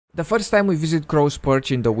The first time we visit Crow's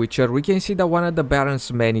Perch in The Witcher, we can see that one of the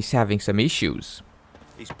Baron's men is having some issues.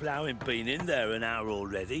 His plough ain't been in there an hour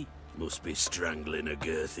already. Must be strangling a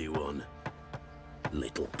girthy one.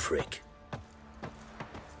 Little prick.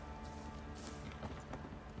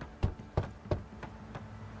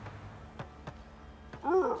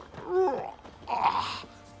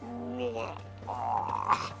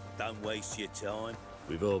 Don't waste your time.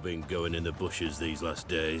 We've all been going in the bushes these last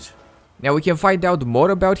days. Now we can find out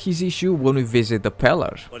more about his issue when we visit the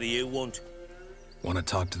Peller. What do you want? Want to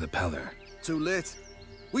talk to the Peller. Too late.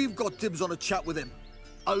 We've got dibs on a chat with him.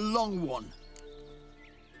 A long one.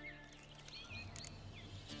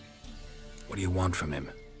 What do you want from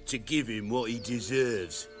him? To give him what he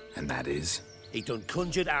deserves. And that is? He done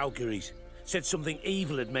conjured auguries. Said something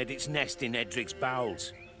evil had made its nest in Edric's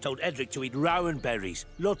bowels. Told Edric to eat rowan berries.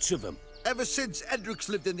 Lots of them. Ever since Edric's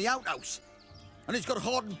lived in the outhouse. And he's got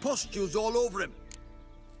hardened pustules all over him.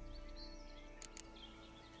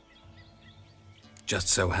 Just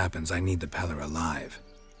so happens I need the Peller alive.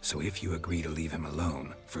 So if you agree to leave him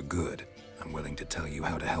alone, for good, I'm willing to tell you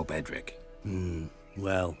how to help Edric.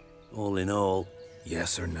 Well, all in all...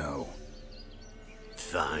 Yes or no?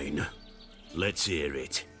 Fine. Let's hear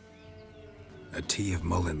it. A tea of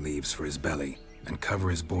mullein leaves for his belly, and cover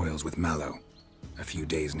his boils with mallow. A few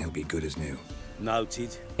days and he'll be good as new.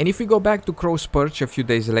 Noted. And if we go back to Crow's Perch a few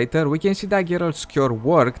days later, we can see that Geralt's cure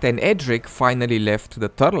worked and Edric finally left the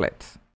turlet.